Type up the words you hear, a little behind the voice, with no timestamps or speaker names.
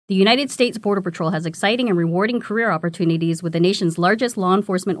The United States Border Patrol has exciting and rewarding career opportunities with the nation's largest law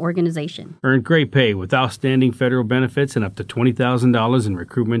enforcement organization. Earn great pay with outstanding federal benefits and up to $20,000 in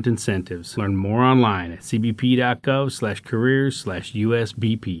recruitment incentives. Learn more online at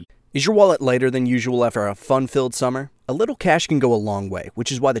cbp.gov/careers/USBP. Is your wallet lighter than usual after a fun-filled summer? A little cash can go a long way,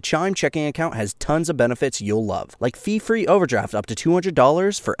 which is why the Chime checking account has tons of benefits you'll love, like fee-free overdraft up to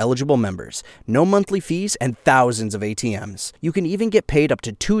 $200 for eligible members, no monthly fees, and thousands of ATMs. You can even get paid up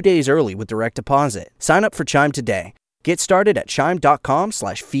to 2 days early with direct deposit. Sign up for Chime today. Get started at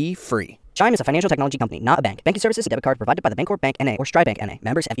chime.com/fee-free. Chime is a financial technology company, not a bank. Banking services and debit cards provided by the Bancorp Bank N.A. or Stride Bank N.A.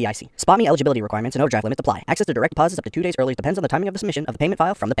 Members FDIC. SpotMe eligibility requirements and overdraft limits apply. Access to direct deposits up to 2 days early depends on the timing of the submission of the payment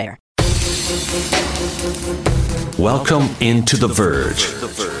file from the payer. Welcome into The Verge,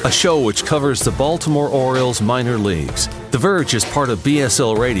 a show which covers the Baltimore Orioles minor leagues. The Verge is part of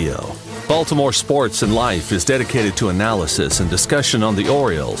BSL Radio. Baltimore Sports and Life is dedicated to analysis and discussion on the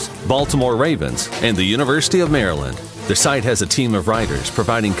Orioles, Baltimore Ravens, and the University of Maryland. The site has a team of writers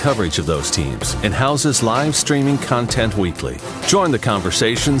providing coverage of those teams and houses live streaming content weekly. Join the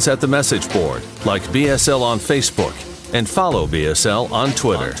conversations at the message board, like BSL on Facebook, and follow BSL on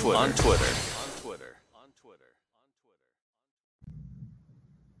Twitter.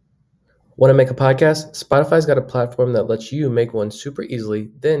 Want to make a podcast? Spotify's got a platform that lets you make one super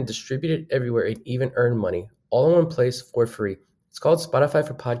easily, then distribute it everywhere and even earn money, all in one place for free. It's called Spotify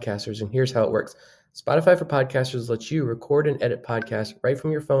for Podcasters, and here's how it works. Spotify for Podcasters lets you record and edit podcasts right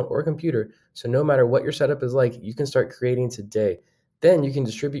from your phone or computer, so no matter what your setup is like, you can start creating today. Then you can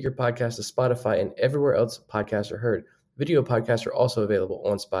distribute your podcast to Spotify and everywhere else podcasts are heard. Video podcasts are also available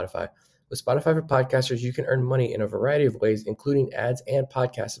on Spotify. With Spotify for Podcasters, you can earn money in a variety of ways, including ads and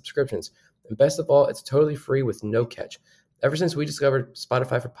podcast subscriptions. And best of all, it's totally free with no catch. Ever since we discovered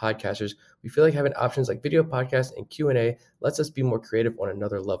Spotify for Podcasters, we feel like having options like video podcasts and Q&A lets us be more creative on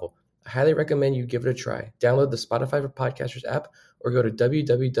another level. I highly recommend you give it a try. Download the Spotify for Podcasters app or go to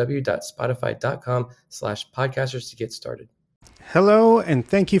www.spotify.com/podcasters to get started. Hello, and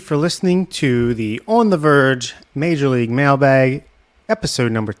thank you for listening to the On the Verge Major League Mailbag,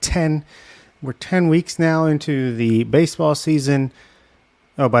 episode number 10. We're 10 weeks now into the baseball season.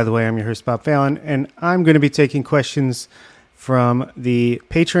 Oh, by the way, I'm your host, Bob Fallon, and I'm going to be taking questions from the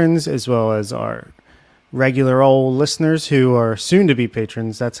patrons as well as our regular old listeners who are soon to be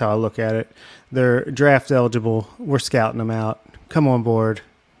patrons. That's how I look at it. They're draft eligible. We're scouting them out. Come on board.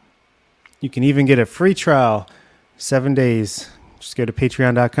 You can even get a free trial, 7 days. Just go to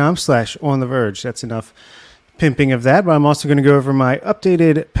patreon.com/ontheverge. That's enough pimping of that. But I'm also going to go over my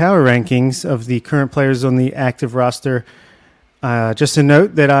updated power rankings of the current players on the active roster. Just a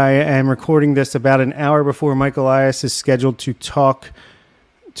note that I am recording this about an hour before Mike Elias is scheduled to talk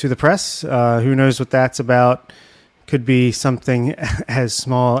to the press. Who knows what that's about? Could be something as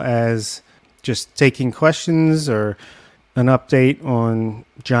small as just taking questions or an update on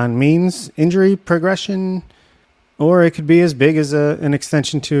John Means' injury progression, or it could be as big as an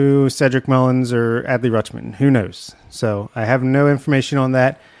extension to Cedric Mullins or Adley Rutschman. Who knows? So I have no information on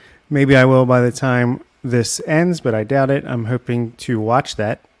that. Maybe I will by the time this ends, but I doubt it. I'm hoping to watch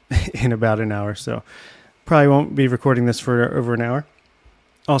that in about an hour, so probably won't be recording this for over an hour.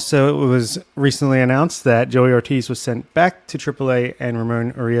 Also, it was recently announced that Joey Ortiz was sent back to AAA and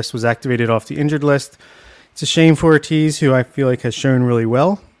Ramon Urias was activated off the injured list. It's a shame for Ortiz, who I feel like has shown really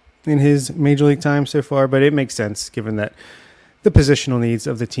well in his major league time so far, but it makes sense given that the positional needs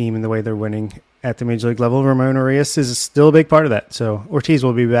of the team and the way they're winning at the major league level. Ramon Urias is still a big part of that, so Ortiz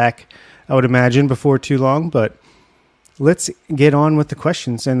will be back, I would imagine, before too long, but let's get on with the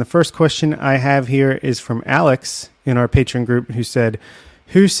questions. And the first question I have here is from Alex in our patron group, who said,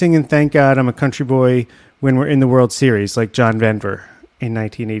 "Who's singing 'Thank God I'm a Country Boy' when we're in the World Series like John Denver in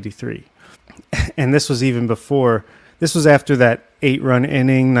 1983? And this was after that 8-run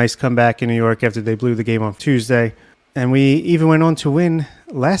inning, nice comeback in New York after they blew the game on Tuesday. And we even went on to win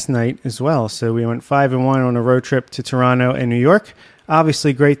last night as well. So we went 5-1 on a road trip to Toronto and New York.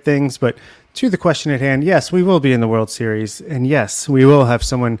 Obviously great things, but to the question at hand, yes, we will be in the World Series. And yes, we will have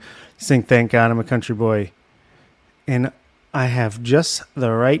someone sing 'Thank God I'm a Country Boy.' And I have just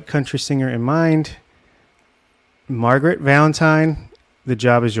the right country singer in mind. Margaret Valentine, the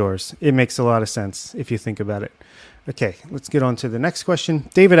job is yours. It makes a lot of sense if you think about it. Okay, let's get on to the next question.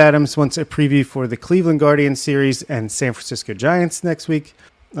 David Adams wants a preview for the Cleveland Guardians series and San Francisco Giants next week.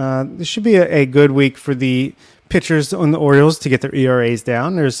 This should be a good week for the pitchers on the Orioles to get their ERAs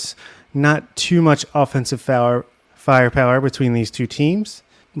down. There's not too much offensive firepower between these two teams.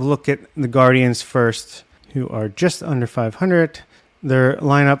 We'll look at the Guardians first, who are just under 500. Their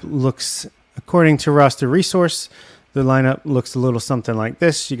lineup looks, according to Roster Resource, The lineup looks a little something like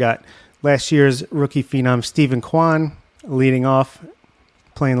this. You got last year's rookie phenom Stephen Kwan leading off,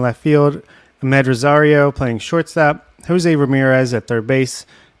 playing left field. Ahmed Rosario playing shortstop. Jose Ramirez at third base.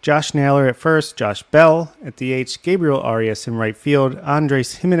 Josh Naylor at first. Josh Bell at DH. Gabriel Arias in right field.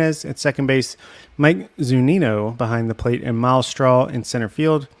 Andres Jimenez at second base. Mike Zunino behind the plate. And Miles Straw in center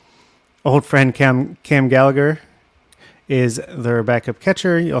field. Old friend Cam Gallagher is their backup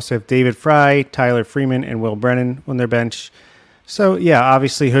catcher. You also have David Fry, Tyler Freeman, and Will Brennan on their bench. So, yeah,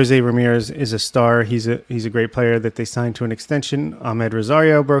 obviously Jose Ramirez is a star. He's a great player that they signed to an extension. Ahmed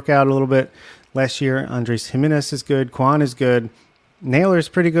Rosario broke out a little bit last year. Andres Jimenez is good. Kwan is good. Naylor's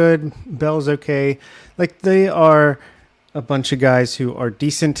pretty good. Bell's okay. Like, they are a bunch of guys who are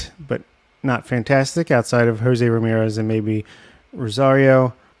decent, but not fantastic outside of Jose Ramirez and maybe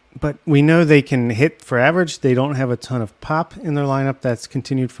Rosario. But we know they can hit for average. They don't have a ton of pop in their lineup. That's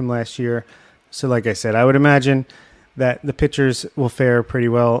continued from last year. So like I said, I would imagine that the pitchers will fare pretty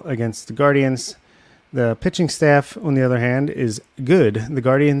well against the Guardians. The pitching staff, on the other hand, is good. The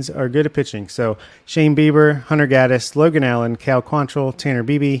Guardians are good at pitching. So Shane Bieber, Hunter Gaddis, Logan Allen, Cal Quantrill, Tanner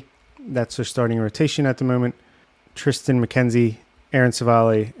Beebe. That's their starting rotation at the moment. Tristan McKenzie, Aaron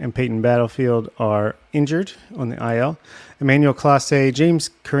Savali, and Peyton Battlefield are injured on the IL. Emmanuel Clase, James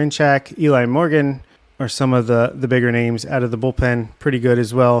Karinchak, Eli Morgan are some of the bigger names out of the bullpen. Pretty good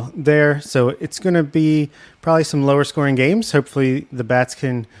as well there. So it's going to be probably some lower scoring games. Hopefully the bats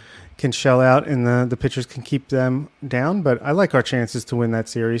can shell out and the pitchers can keep them down. But I like our chances to win that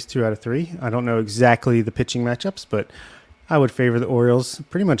series 2 out of 3. I don't know exactly the pitching matchups, but I would favor the Orioles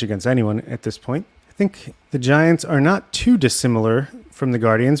pretty much against anyone at this point. I think the Giants are not too dissimilar from the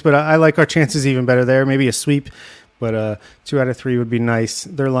Guardians, but I like our chances even better there. Maybe a sweep, but 2 out of 3 would be nice.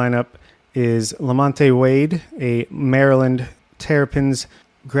 Their lineup is Lamonte Wade, a Maryland Terrapins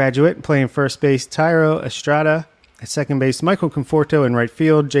graduate, playing first base. Tyro Estrada at second base. Michael Conforto in right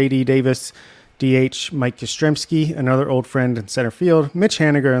field. J.D. Davis, DH. Mike Yastrzemski, another old friend in center field. Mitch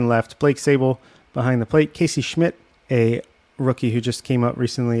Haniger in left. Blake Sable behind the plate. Casey Schmidt, a rookie who just came up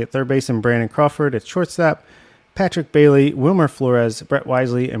recently at third base, and Brandon Crawford at shortstop. Patrick Bailey, Wilmer Flores, Brett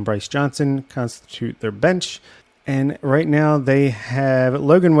Wisely, and Bryce Johnson constitute their bench. And right now they have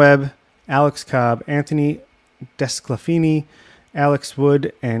Logan Webb, Alex Cobb, Anthony Desclafini, Alex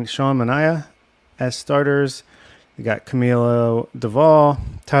Wood, and Sean Manaea as starters. They got Camilo Duvall,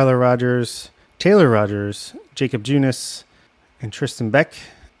 Taylor Rogers, Jacob Junis, and Tristan Beck,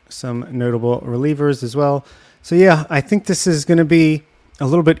 some notable relievers as well. So yeah, I think this is going to be a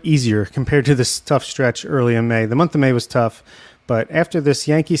little bit easier compared to this tough stretch early in May. The month of May was tough, but after this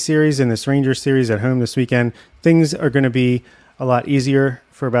Yankee series and this Rangers series at home this weekend, things are going to be a lot easier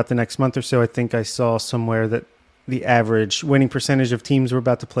for about the next month or so. I think I saw somewhere that the average winning percentage of teams we're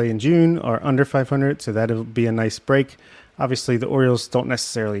about to play in June are under 500, so that'll be a nice break. Obviously, the Orioles don't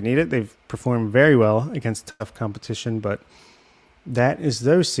necessarily need it. They've performed very well against tough competition, but that is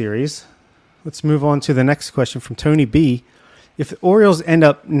those series. Let's move on to the next question from Tony B. If the Orioles end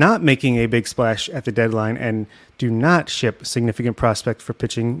up not making a big splash at the deadline and do not ship a significant prospect for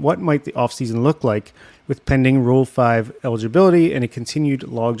pitching, what might the offseason look like with pending Rule 5 eligibility and a continued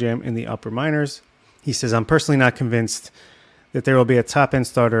logjam in the upper minors? He says, I'm personally not convinced that there will be a top-end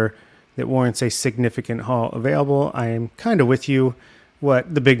starter that warrants a significant haul available. I am kind of with you.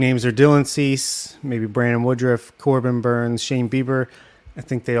 What the big names are: Dylan Cease, maybe Brandon Woodruff, Corbin Burns, Shane Bieber. I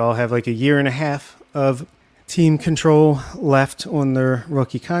think they all have like a year and a half of team control left on their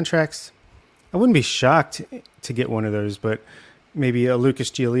rookie contracts. I wouldn't be shocked to get one of those, but maybe a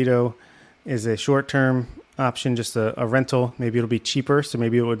Lucas Giolito is a short-term option, just a rental. Maybe it'll be cheaper, so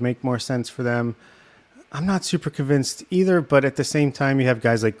maybe it would make more sense for them. I'm not super convinced either, but at the same time, you have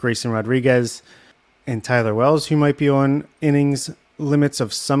guys like Grayson Rodriguez and Tyler Wells who might be on innings limits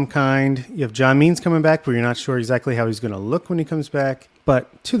of some kind. You have John Means coming back, but you're not sure exactly how he's going to look when he comes back.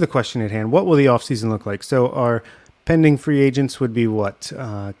 But to the question at hand, what will the offseason look like? So our pending free agents would be what?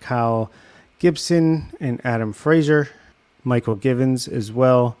 Kyle Gibson and Adam Frazier, Michael Givens as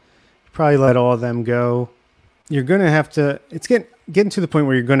well. Probably let all of them go. You're going to have to, it's getting to the point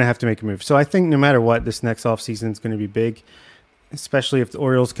where you're going to have to make a move. So I think no matter what, this next offseason is going to be big, especially if the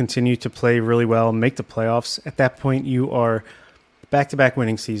Orioles continue to play really well, make the playoffs. At that point, you are back-to-back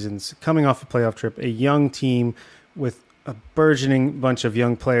winning seasons, coming off a playoff trip, a young team with a burgeoning bunch of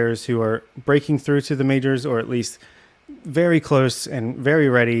young players who are breaking through to the majors, or at least very close and very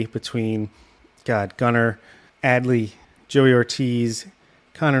ready between Gunnar, Adley, Joey Ortiz,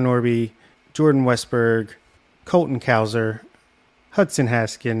 Connor Norby, Jordan Westberg, Colton Cowser, Hudson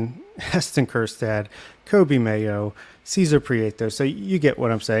Haskin, Heston Kjerstad, Kobe Mayo, Cesar Prieto. So you get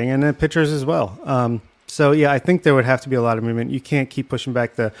what I'm saying. And then pitchers as well. So, yeah, I think there would have to be a lot of movement. You can't keep pushing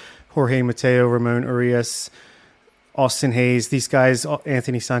back the Jorge Mateo, Ramon Urias, Austin Hayes, these guys,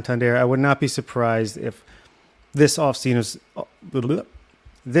 Anthony Santander. I would not be surprised if this offseason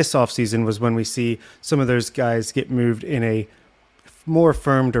was when we see some of those guys get moved in a more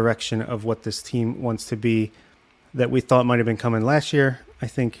firm direction of what this team wants to be that we thought might have been coming last year. I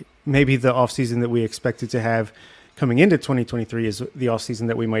think maybe the offseason that we expected to have coming into 2023 is the offseason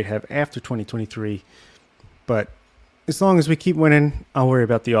that we might have after 2023. But as long as we keep winning, I'll worry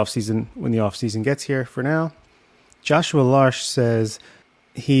about the offseason when the offseason gets here. For now, Joshua Larsh says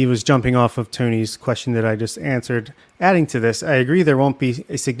he was jumping off of Tony's question that I just answered. Adding to this, I agree there won't be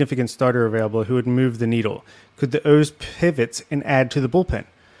a significant starter available who would move the needle. Could the O's pivot and add to the bullpen?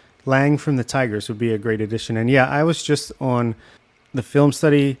 Lang from the Tigers would be a great addition. And yeah, I was just on the film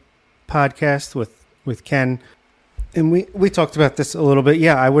study podcast with Ken, and we talked about this a little bit.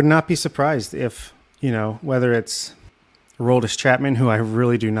 Yeah, I would not be surprised if, whether it's Aroldis Chapman, who I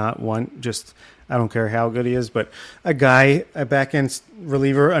really do not want, I don't care how good he is, but a back-end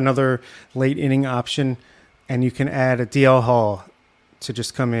reliever, another late inning option, and you can add a DL Hall to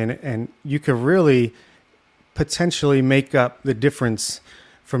just come in, and you could really potentially make up the difference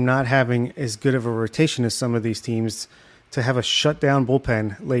from not having as good of a rotation as some of these teams to have a shutdown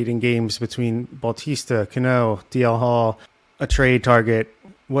bullpen late in games between Bautista, Cano, DL Hall, a trade target,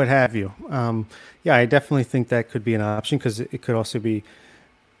 what have you. Yeah, I definitely think that could be an option because it could also be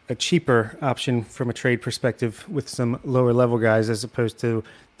a cheaper option from a trade perspective with some lower level guys as opposed to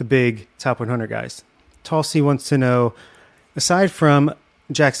the big top 100 guys. Tulsi wants to know, aside from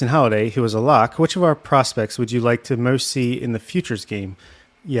Jackson Holliday, who was a lock, which of our prospects would you like to most see in the futures game?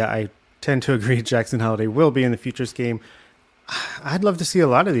 Yeah, I tend to agree Jackson Holliday will be in the futures game. I'd love to see a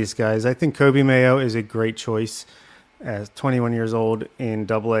lot of these guys. I think Kobe Mayo is a great choice. As 21 years old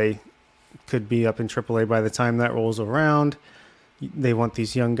in AA, could be up in AAA by the time that rolls around. They want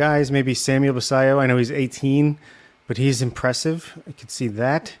these young guys. Maybe Samuel Basayo. I know he's 18, but he's impressive. I could see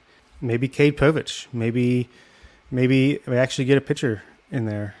that. Maybe Cade Povich. Maybe we actually get a pitcher in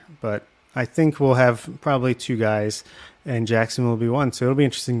there. But I think we'll have probably two guys, and Jackson will be one. So it'll be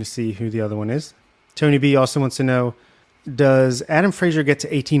interesting to see who the other one is. Tony B also wants to know, does Adam Frazier get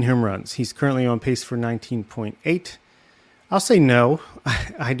to 18 home runs? He's currently on pace for 19.8. I'll say no.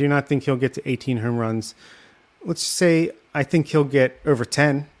 I do not think he'll get to 18 home runs. Let's say I think he'll get over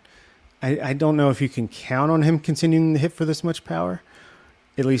 10. I don't know if you can count on him continuing to hit for this much power,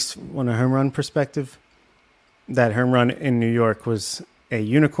 at least on a home run perspective. That home run in New York was a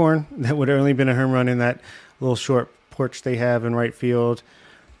unicorn. That would have only been a home run in that little short porch they have in right field.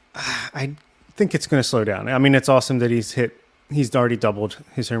 I think it's going to slow down. I mean, it's awesome that he's already doubled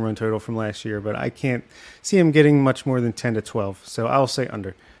his home run total from last year, but I can't see him getting much more than 10 to 12. So I'll say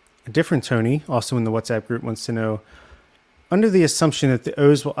under. A different Tony, also in the WhatsApp group, wants to know, under the assumption that the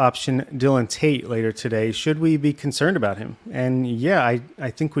O's will option Dylan Tate later today, should we be concerned about him? And yeah,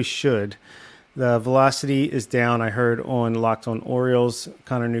 I think we should. The velocity is down. I heard on Locked on Orioles,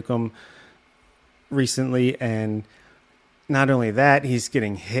 Connor Newcomb recently, and not only that, he's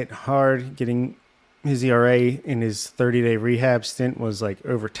getting hit hard, getting his ERA in his 30-day rehab stint was like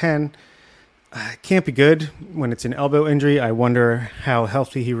over 10. Can't be good when it's an elbow injury. I wonder how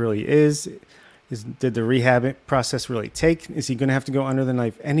healthy he really is. Did the rehab process really take? Is he going to have to go under the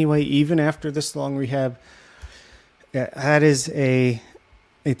knife anyway, even after this long rehab? Yeah, that is a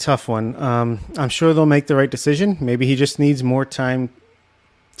tough one. I'm sure they'll make the right decision. Maybe he just needs more time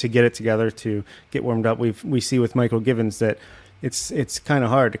to get it together, to get warmed up. We see with Michael Givens that it's kind of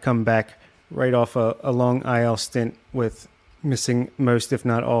hard to come back right off a long IL stint with missing most, if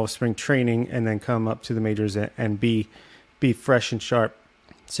not all, of spring training, and then come up to the majors and be fresh and sharp.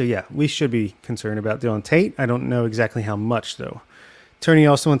 So yeah, we should be concerned about Dylan Tate. I don't know exactly how much though. Tony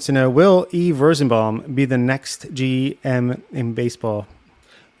also wants to know, will Eve Rosenbaum be the next GM in baseball?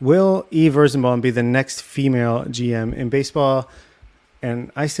 Will Eve Rosenbaum be the next female GM in baseball?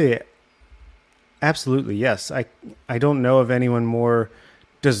 And I say absolutely yes. I don't know of anyone more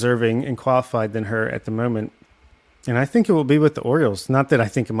deserving and qualified than her at the moment. And I think it will be with the Orioles. Not that I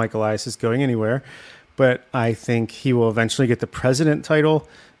think Mike Elias is going anywhere, but I think he will eventually get the president title,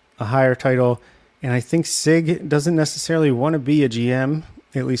 a higher title. And I think Sig doesn't necessarily want to be a GM,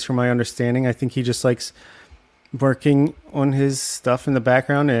 at least from my understanding. I think he just likes working on his stuff in the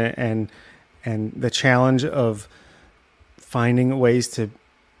background and the challenge of finding ways to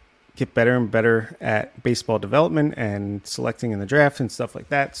get better and better at baseball development and selecting in the draft and stuff like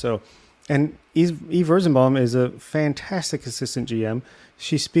that. So, and Eve Rosenbaum is a fantastic assistant GM.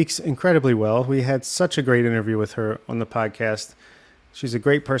 She speaks incredibly well. We had such a great interview with her on the podcast. She's a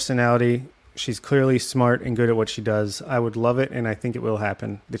great personality, She's clearly smart and good at what she does. I would love it, and I think it will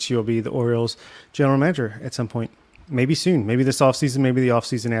happen, that she will be the Orioles general manager at some point. Maybe soon. Maybe this offseason, maybe the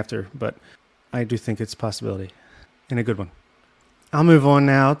offseason after. But I do think it's a possibility, and a good one. I'll move on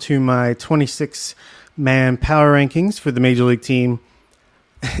now to my 26-man power rankings for the Major League team.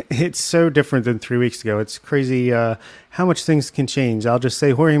 It's so different than 3 weeks ago. It's crazy how much things can change. I'll just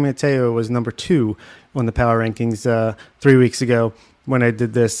say Jorge Mateo was number 2 on the power rankings 3 weeks ago when I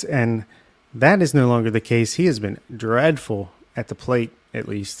did this, and that is no longer the case. He has been dreadful at the plate, at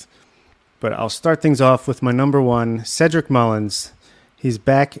least. But I'll start things off with my number 1, Cedric Mullins. He's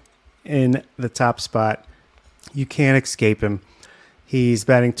back in the top spot. You can't escape him. He's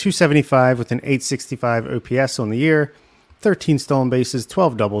batting .275 with an .865 OPS on the year, 13 stolen bases,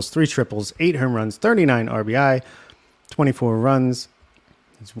 12 doubles, 3 triples, 8 home runs, 39 RBI, 24 runs.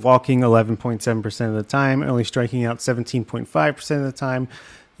 He's walking 11.7% of the time, only striking out 17.5% of the time.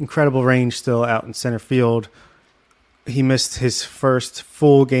 Incredible range still out in center field. He missed his first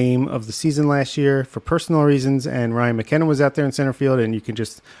full game of the season last year for personal reasons, and Ryan McKenna was out there in center field, and you can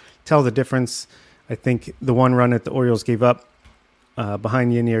just tell the difference. I think the one run that the Orioles gave up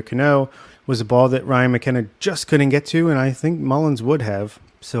behind Yennier Cano was a ball that Ryan McKenna just couldn't get to, and I think Mullins would have.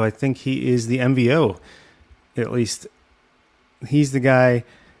 So I think he is the MVO. At least he's the guy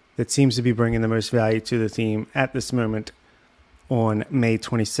that seems to be bringing the most value to the team at this moment on May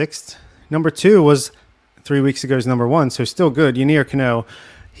 26th. Number 2 was 3 weeks ago's number 1, so still good. Yennier Cano,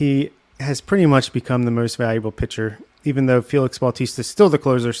 he has pretty much become the most valuable pitcher, even though Felix Bautista is still the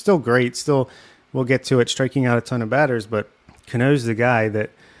closer, still great, still we'll get to it, striking out a ton of batters, but Cano's the guy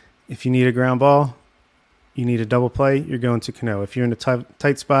that if you need a ground ball, you need a double play, you're going to Cano. If you're in a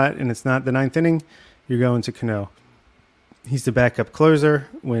tight spot and it's not the 9th inning, you're going to Cano. He's the backup closer.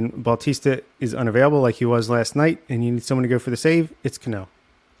 When Bautista is unavailable like he was last night and you need someone to go for the save, it's Cano.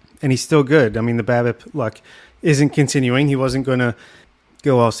 And he's still good. I mean, the BABIP luck isn't continuing. He wasn't going to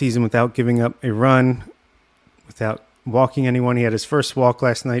go all season without giving up a run, without walking anyone. He had his first walk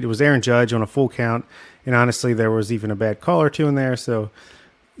last night. It was Aaron Judge on a full count. And honestly, there was even a bad call or two in there. So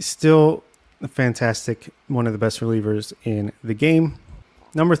still a fantastic, one of the best relievers in the game.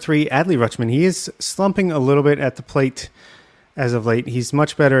 Number 3, Adley Rutschman. He is slumping a little bit at the plate as of late. He's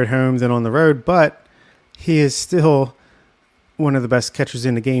much better at home than on the road, but he is still one of the best catchers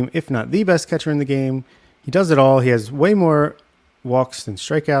in the game, if not the best catcher in the game. He does it all. He has way more walks than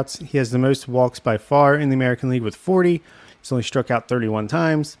strikeouts. He has the most walks by far in the American League with 40. He's only struck out 31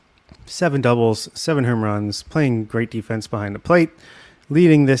 times, 7 doubles, 7 home runs, playing great defense behind the plate,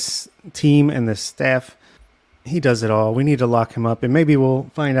 leading this team and this staff. He does it all. We need to lock him up, and maybe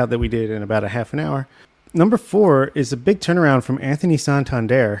we'll find out that we did in about a half an hour. Number 4 is a big turnaround from Anthony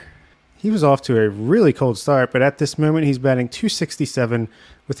Santander. He was off to a really cold start, but at this moment he's batting .267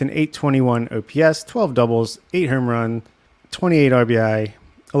 with an .821 OPS, 12 doubles, 8 home runs, 28 RBI,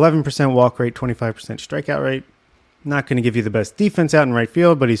 11% walk rate, 25% strikeout rate. Not going to give you the best defense out in right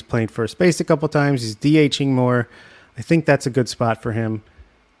field, but he's played first base a couple times. He's DHing more. I think that's a good spot for him.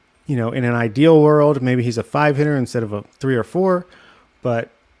 You know, in an ideal world, maybe he's a 5 hitter instead of a 3 or 4, but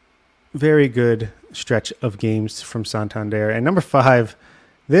very good stretch of games from Santander. And number 5,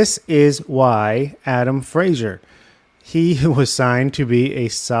 this is why Adam Frazier. He was signed to be a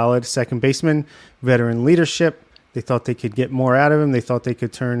solid second baseman, veteran leadership. They thought they could get more out of him. They thought they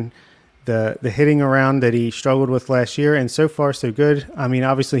could turn the hitting around that he struggled with last year, and so far so good. I mean,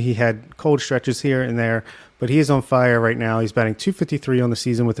 obviously he had cold stretches here and there, but he is on fire right now. He's batting .253 on the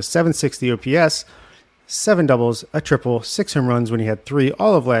season with a .760 OPS, 7 doubles, a triple, 6 home runs when he had 3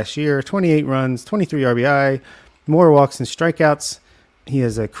 all of last year, 28 runs, 23 RBI, more walks than strikeouts. He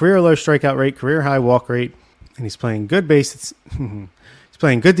has a career low strikeout rate, career high walk rate, and he's playing good base. He's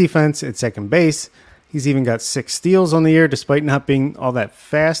playing good defense at second base. He's even got 6 steals on the year, despite not being all that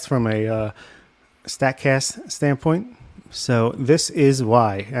fast from a StatCast standpoint. So this is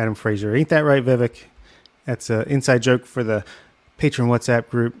why Adam Frazier. Ain't that right, Vivek? That's an inside joke for the patron WhatsApp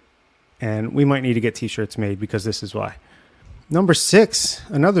group, and we might need to get T-shirts made because this is why. Number 6,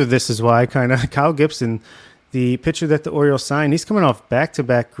 another this is why kind of, Kyle Gibson, the pitcher that the Orioles signed. He's coming off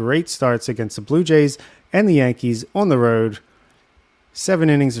back-to-back great starts against the Blue Jays and the Yankees on the road. 7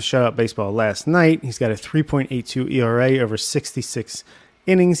 innings of shutout baseball last night. He's got a 3.82 ERA over 66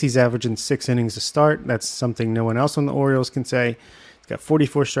 innings. He's averaging 6 innings a start. That's something no one else on the Orioles can say. He's got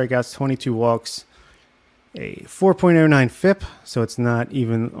 44 strikeouts, 22 walks, a 4.09 FIP, so it's not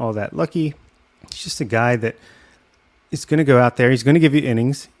even all that lucky. He's just a guy that is going to go out there. He's going to give you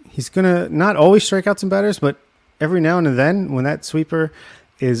innings. He's going to not always strike out some batters, but every now and then when that sweeper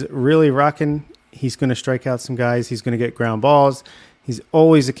is really rocking, he's going to strike out some guys. He's going to get ground balls. He's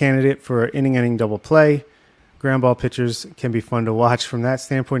always a candidate for inning double play. Ground ball pitchers can be fun to watch from that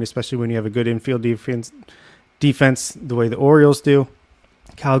standpoint, especially when you have a good infield defense the way the Orioles do.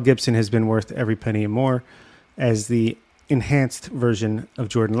 Kyle Gibson has been worth every penny and more as the enhanced version of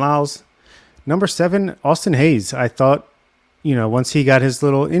Jordan Lyles. Number 7, Austin Hayes. I thought, once he got his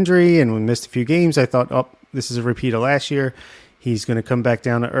little injury and missed a few games, I thought, this is a repeat of last year. He's going to come back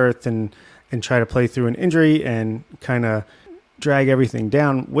down to earth and try to play through an injury and kind of drag everything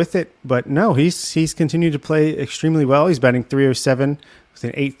down with it. But no, he's continued to play extremely well. He's batting .307 with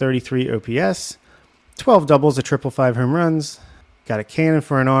an .833 OPS, 12 doubles, a triple, 5 home runs. Got a cannon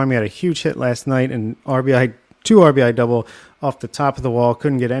for an arm. He had a huge hit last night and two RBI double off the top of the wall.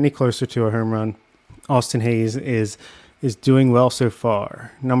 Couldn't get any closer to a home run. Austin Hayes is doing well so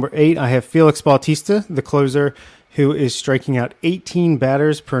far. Number 8, I have Felix Bautista, the closer, who is striking out 18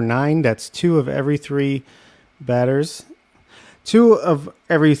 batters per 9. That's 2 of every 3 batters. 2 of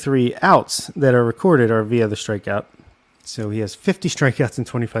every 3 outs that are recorded are via the strikeout. So he has 50 strikeouts in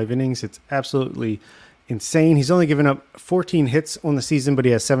 25 innings. It's absolutely insane. He's only given up 14 hits on the season, but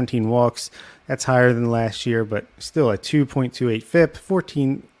he has 17 walks. That's higher than last year, but still a 2.28 FIP,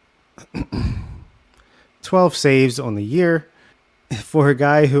 12 saves on the year. For a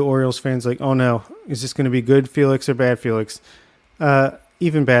guy who Orioles fans like, oh no, is this going to be good Felix or bad Felix?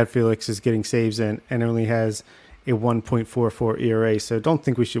 Even bad Felix is getting saves in and only has a 1.44 ERA, so don't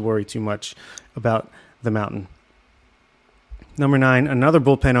think we should worry too much about the Mountain. Number 9, another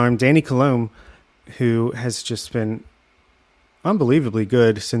bullpen arm, Danny Colomé, who has just been unbelievably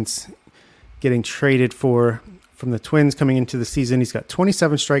good since getting traded from the Twins coming into the season. He's got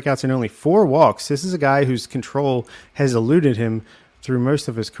 27 strikeouts and only 4 walks. This is a guy whose control has eluded him through most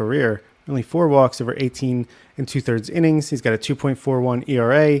of his career. Only 4 walks over 18 2/3 innings. He's got a 2.41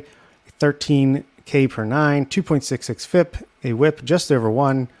 ERA, 13 K per 9, 2.66 FIP, a whip just over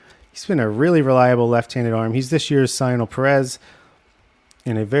 1. He's been a really reliable left-handed arm. He's this year's Cionel Perez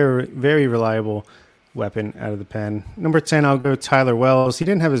and a very, very reliable weapon out of the pen. Number 10, I'll go Tyler Wells. He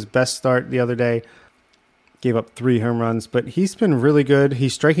didn't have his best start the other day. Gave up 3 home runs, but he's been really good.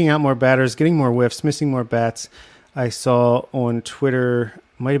 He's striking out more batters, getting more whiffs, missing more bats. I saw on Twitter,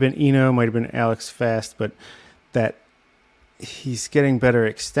 might have been Eno, might have been Alex Fast, but that he's getting better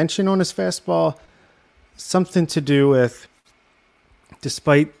extension on his fastball. Something to do with,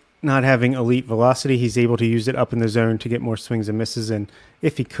 despite not having elite velocity, he's able to use it up in the zone to get more swings and misses. And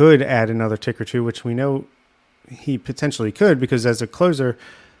if he could add another tick or two, which we know he potentially could, because as a closer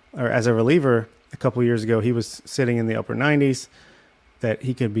or as a reliever a couple years ago, he was sitting in the upper 90s, that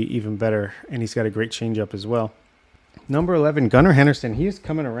he could be even better. And he's got a great changeup as well. Number 11, Gunnar Henderson. He's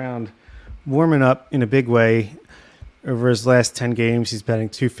coming around, warming up in a big way. Over his last 10 games, he's batting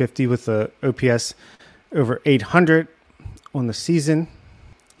 .250 with a OPS over 800 on the season.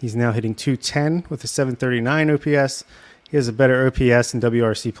 He's now hitting .210 with a 739 OPS. He has a better OPS and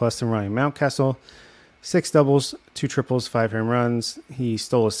WRC plus than Ryan Mountcastle. 6 doubles, 2 triples, 5 home runs. He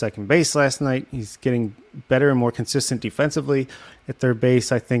stole a second base last night. He's getting better and more consistent defensively at third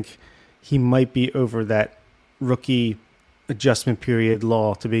base. I think he might be over that rookie adjustment period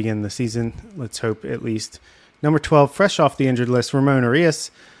lull to begin the season. Let's hope at least. Number 12, fresh off the injured list, Ramon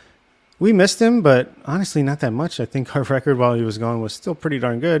Arias. We missed him, but honestly not that much. I think our record while he was gone was still pretty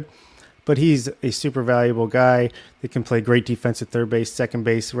darn good. But he's a super valuable guy that can play great defense at third base, second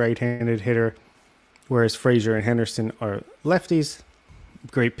base, right-handed hitter, whereas Frazier and Henderson are lefties.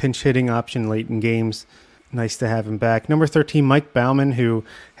 Great pinch hitting option late in games. Nice to have him back. Number 13, Mike Baumann, who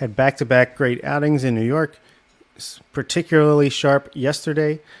had back-to-back great outings in New York. Particularly sharp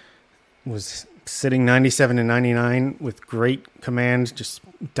yesterday. Was sitting 97 and 99 with great command, just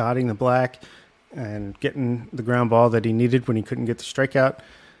dotting the black and getting the ground ball that he needed when he couldn't get the strikeout.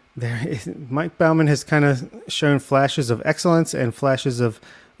 Mike Baumann has kind of shown flashes of excellence and flashes of,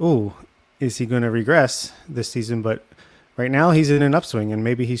 is he going to regress this season? But right now he's in an upswing, and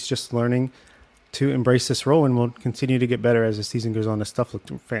maybe he's just learning to embrace this role and will continue to get better as the season goes on. His stuff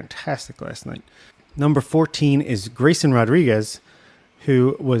looked fantastic last night. Number 14 is Grayson Rodriguez,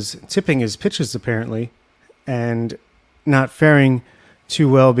 who was tipping his pitches apparently and not faring too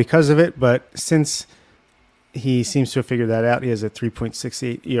well because of it. But since he seems to have figured that out, he has a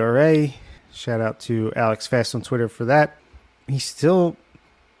 3.68 ERA. Shout out to Alex Fast on Twitter for that. He's still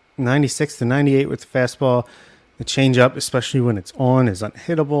 96 to 98 with the fastball. The changeup, especially when it's on, is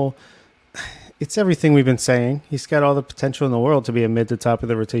unhittable. It's everything we've been saying. He's got all the potential in the world to be a mid to top of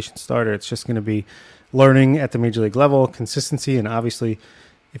the rotation starter. It's just going to be learning at the major league level, consistency, and obviously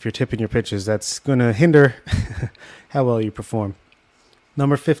if you're tipping your pitches, that's going to hinder how well you perform.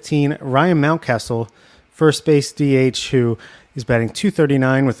 Number 15, Ryan Mountcastle, first base DH who is batting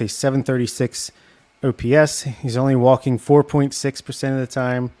 .239 with a .736 OPS. He's only walking 4.6% of the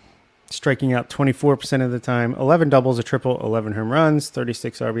time, striking out 24% of the time, 11 doubles, a triple, 11 home runs,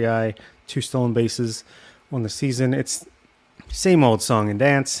 36 RBI, 2 stolen bases on the season. It's same old song and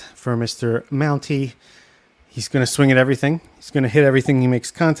dance for Mr. Mountie. He's going to swing at everything. He's going to hit everything he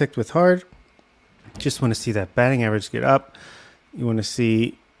makes contact with hard. Just want to see that batting average get up. You want to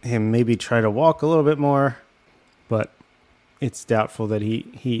see him maybe try to walk a little bit more, but it's doubtful that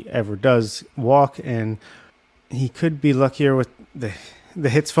he ever does walk, and he could be luckier with the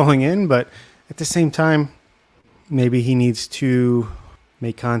hits falling in, but at the same time, maybe he needs to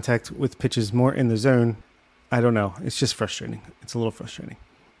make contact with pitches more in the zone. I don't know. It's just frustrating. It's a little frustrating.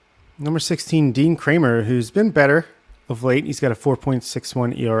 Number 16, Dean Kramer, who's been better of late. He's got a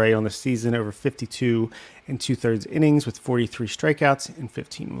 4.61 ERA on the season over 52 and 2/3 innings with 43 strikeouts and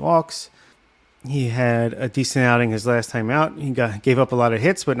 15 walks. He had a decent outing his last time out. He gave up a lot of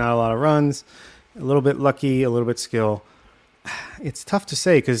hits, but not a lot of runs. A little bit lucky, a little bit skill. It's tough to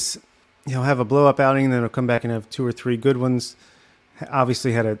say because he'll have a blow-up outing, and then he'll come back and have 2 or 3 good ones.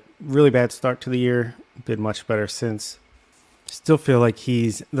 Obviously had a really bad start to the year. Been much better since. Still feel like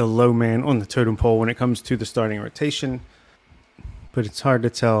he's the low man on the totem pole when it comes to the starting rotation. But it's hard to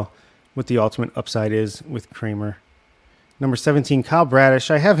tell what the ultimate upside is with Kramer. Number 17, Kyle Bradish.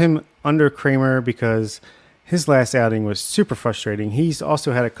 I have him under Kramer because his last outing was super frustrating. He's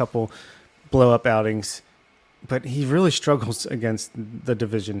also had a couple blow-up outings, but he really struggles against the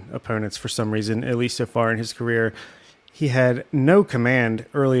division opponents for some reason, at least so far in his career. He had no command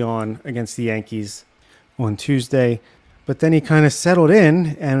early on against the Yankees on Tuesday, but then he kind of settled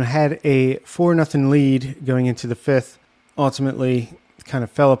in and had a 4-0 lead going into the 5th. Ultimately, kind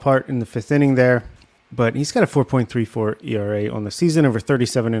of fell apart in the 5th inning there, but he's got a 4.34 ERA on the season over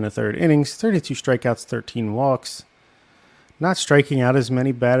 37 1/3 innings, 32 strikeouts, 13 walks. Not striking out as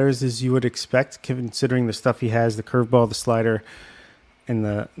many batters as you would expect, considering the stuff he has, the curveball, the slider, and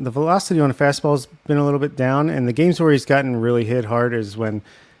the velocity on the fastball has been a little bit down. And the games where he's gotten really hit hard is when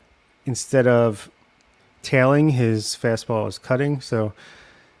instead of tailing, his fastball is cutting. So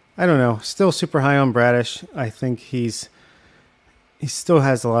I don't know. Still super high on Bradish. I think he still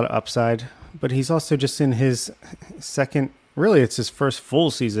has a lot of upside, but he's also just in his second, really it's his first full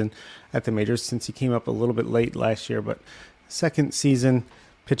season at the majors since he came up a little bit late last year, but second season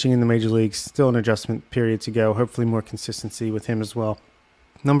pitching in the major leagues, still an adjustment period to go. Hopefully more consistency with him as well.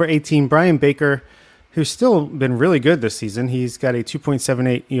 Number 18, Brian Baker, who's still been really good this season. He's got a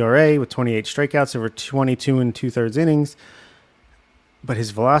 2.78 ERA with 28 strikeouts over 22 and 2/3 innings. But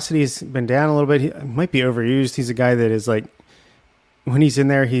his velocity has been down a little bit. He might be overused. He's a guy that is like, when he's in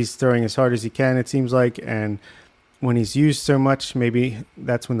there, he's throwing as hard as he can, it seems like. And when he's used so much, maybe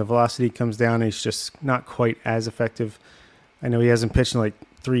that's when the velocity comes down. He's just not quite as effective. I know he hasn't pitched in like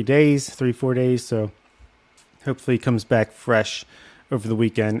 4 days. So hopefully he comes back fresh over the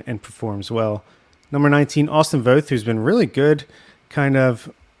weekend and performs well. Number 19, Austin Voth, who's been really good kind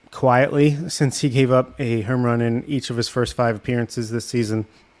of quietly since he gave up a home run in each of his first 5 appearances this season.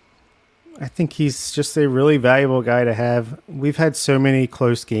 I think he's just a really valuable guy to have. We've had so many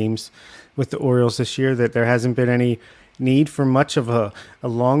close games with the Orioles this year that there hasn't been any need for much of a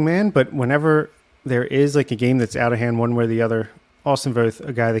long man, but whenever there is like a game that's out of hand one way or the other, Austin Voth,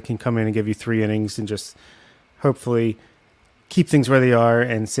 a guy that can come in and give you 3 innings and just hopefully keep things where they are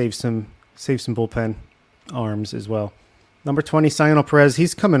and save some bullpen arms as well. Number 20, Cionel Perez.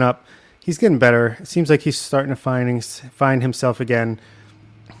 He's coming up. He's getting better. It seems like he's starting to find himself again.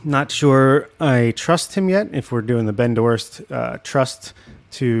 Not sure I trust him yet. If we're doing the Ben Dorst trust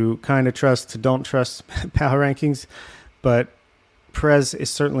to kind of trust to don't trust power rankings, but Perez is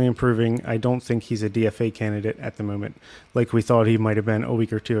certainly improving. I don't think he's a DFA candidate at the moment, like we thought he might have been a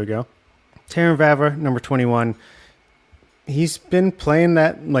week or 2 ago. Taron Vavra, number 21. He's been playing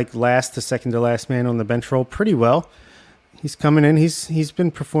that like last to second to last man on the bench role pretty well. He's coming in. He's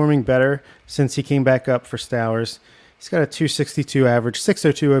been performing better since he came back up for Stowers. He's got a 262 average,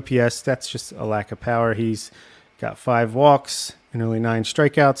 602 OPS. That's just a lack of power. He's got 5 walks and only 9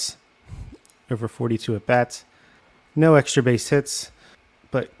 strikeouts, over 42 at bats. No extra base hits,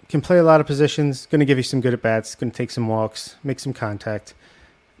 but can play a lot of positions. Going to give you some good at bats. Going to take some walks, make some contact.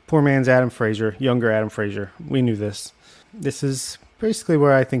 Poor man's Adam Frazier, younger Adam Frazier. We knew this. This is basically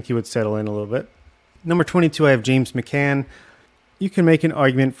where I think he would settle in a little bit. Number 22, I have James McCann. You can make an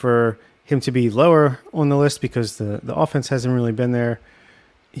argument for him to be lower on the list because the offense hasn't really been there.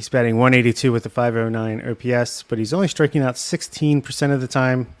 He's batting 182 with a 509 OPS, but he's only striking out 16% of the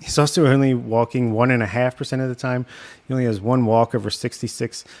time. He's also only walking 1.5% of the time. He only has 1 walk over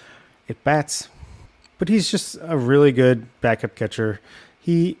 66 at bats. but he's just a really good backup catcher.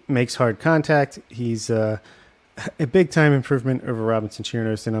 He makes hard contact. He's a big-time improvement over Robinson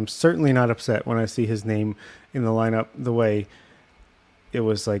Chirinos, and I'm certainly not upset when I see his name in the lineup the way it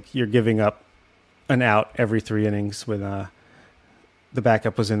was like you're giving up an out every 3 innings when the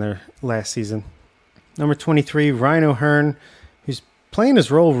backup was in there last season. Number 23, Ryan O'Hearn, who's playing his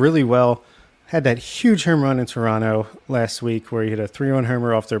role really well. Had that huge home run in Toronto last week where he hit a 3-run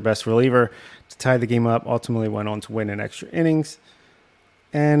homer off their best reliever to tie the game up, ultimately went on to win in extra innings.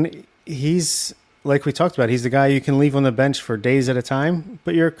 And he's, like we talked about, he's the guy you can leave on the bench for days at a time,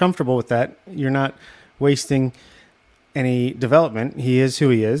 but you're comfortable with that. You're not wasting any development. He is who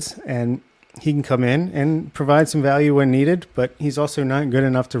he is, and he can come in and provide some value when needed, but he's also not good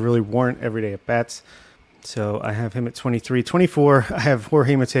enough to really warrant everyday at-bats. So I have him at 23. 24, I have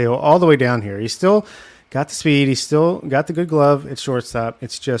Jorge Mateo all the way down here. He's still got the speed. He's still got the good glove at shortstop.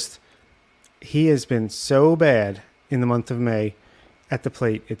 It's just he has been so bad in the month of May at the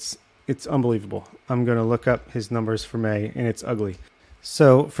plate. It's unbelievable. I'm going to look up his numbers for May, and it's ugly.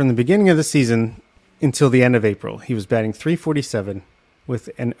 So from the beginning of the season until the end of April, he was batting .347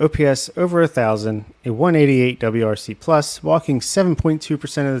 with an OPS over 1,000, a 188 WRC plus, walking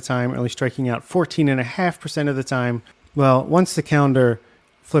 7.2% of the time, only striking out 14.5% of the time. Well, once the calendar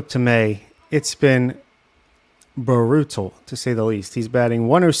flipped to May, it's been brutal, to say the least. He's batting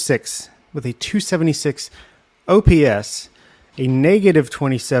 .106 with a 276 OPS, a negative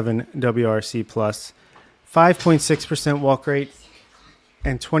 27 WRC plus, 5.6% walk rate,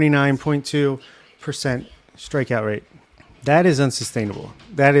 and 29.2% strikeout rate. That is unsustainable.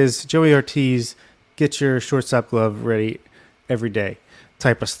 That is Joey Ortiz, get your shortstop glove ready every day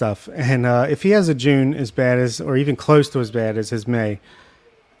type of stuff. And if he has a June as bad as, or even close to as bad as his May,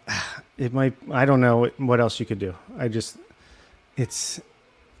 it might, I don't know what else you could do. It's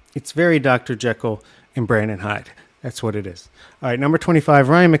very Dr. Jekyll and Brandon Hyde. That's what it is. All right, number 25,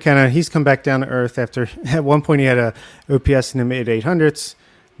 Ryan McKenna. He's come back down to earth after at one point he had a OPS in the mid 800s.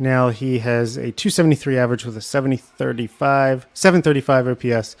 Now he has a 273 average with a 735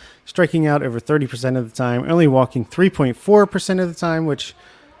 OPS, striking out over 30% of the time, only walking 3.4% of the time, which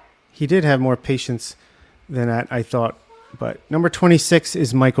he did have more patience than that, I thought. But number 26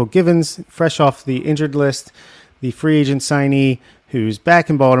 is Michael Givens, fresh off the injured list, the free agent signee who's back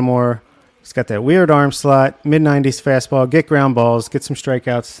in Baltimore. He's got that weird arm slot, mid-90s fastball, get ground balls, get some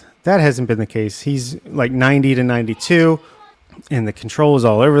strikeouts. That hasn't been the case. He's like 90 to 92. And the control is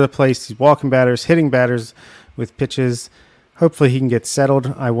all over the place. He's walking batters, hitting batters with pitches. Hopefully he can get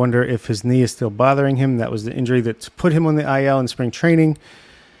settled. I wonder if his knee is still bothering him. That was the injury that put him on the IL in spring training.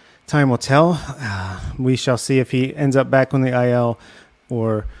 Time will tell. We shall see if he ends up back on the IL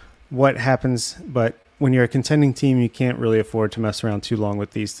or what happens. But when you're a contending team, you can't really afford to mess around too long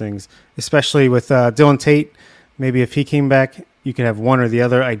with these things, especially with Dylan Tate. Maybe if he came back, you could have one or the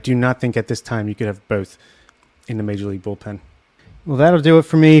other. I do not think at this time you could have both in the Major League bullpen. Well, that'll do it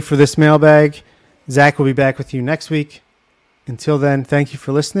for me for this mailbag. Zach will be back with you next week. Until then, thank you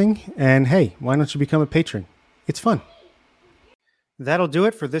for listening. And hey, why don't you become a patron? It's fun. That'll do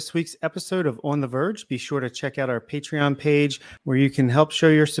it for this week's episode of On the Verge. Be sure to check out our Patreon page where you can help show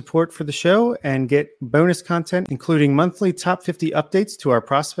your support for the show and get bonus content, including monthly top 50 updates to our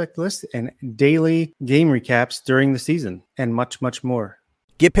prospect list and daily game recaps during the season, and much, much more.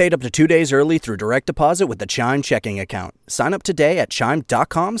 Get paid up to 2 days early through direct deposit with the Chime checking account. Sign up today at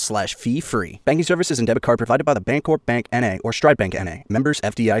chime.com/fee-free. Banking services and debit card provided by the Bancorp Bank N.A. or Stride Bank N.A. Members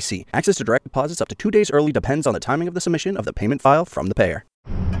FDIC. Access to direct deposits up to 2 days early depends on the timing of the submission of the payment file from the payer.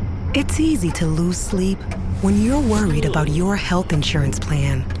 It's easy to lose sleep when you're worried about your health insurance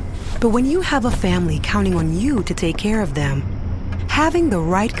plan. But when you have a family counting on you to take care of them, having the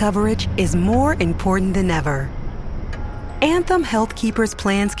right coverage is more important than ever. Anthem Health Keepers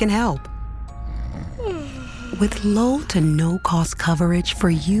plans can help. With low to no cost coverage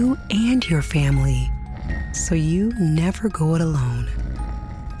for you and your family. So you never go it alone.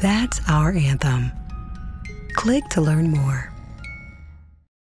 That's our Anthem. Click to learn more.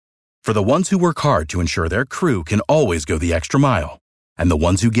 For the ones who work hard to ensure their crew can always go the extra mile, and the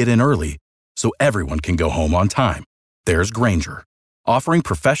ones who get in early so everyone can go home on time, there's Grainger, offering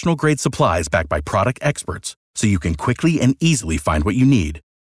professional-grade supplies backed by product experts so you can quickly and easily find what you need.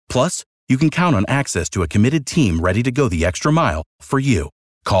 Plus, you can count on access to a committed team ready to go the extra mile for you.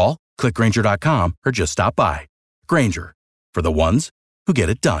 Call, click Grainger.com, or just stop by. Grainger, for the ones who get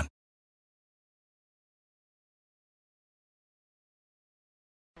it done.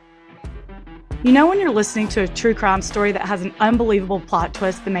 You know when you're listening to a true crime story that has an unbelievable plot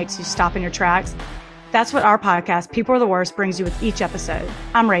twist that makes you stop in your tracks? That's what our podcast, People Are the Worst, brings you with each episode.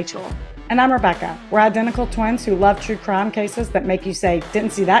 I'm Rachel. And I'm Rebecca. We're identical twins who love true crime cases that make you say,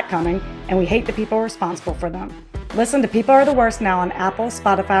 didn't see that coming, and we hate the people responsible for them. Listen to People Are the Worst now on Apple,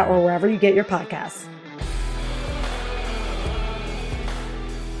 Spotify, or wherever you get your podcasts.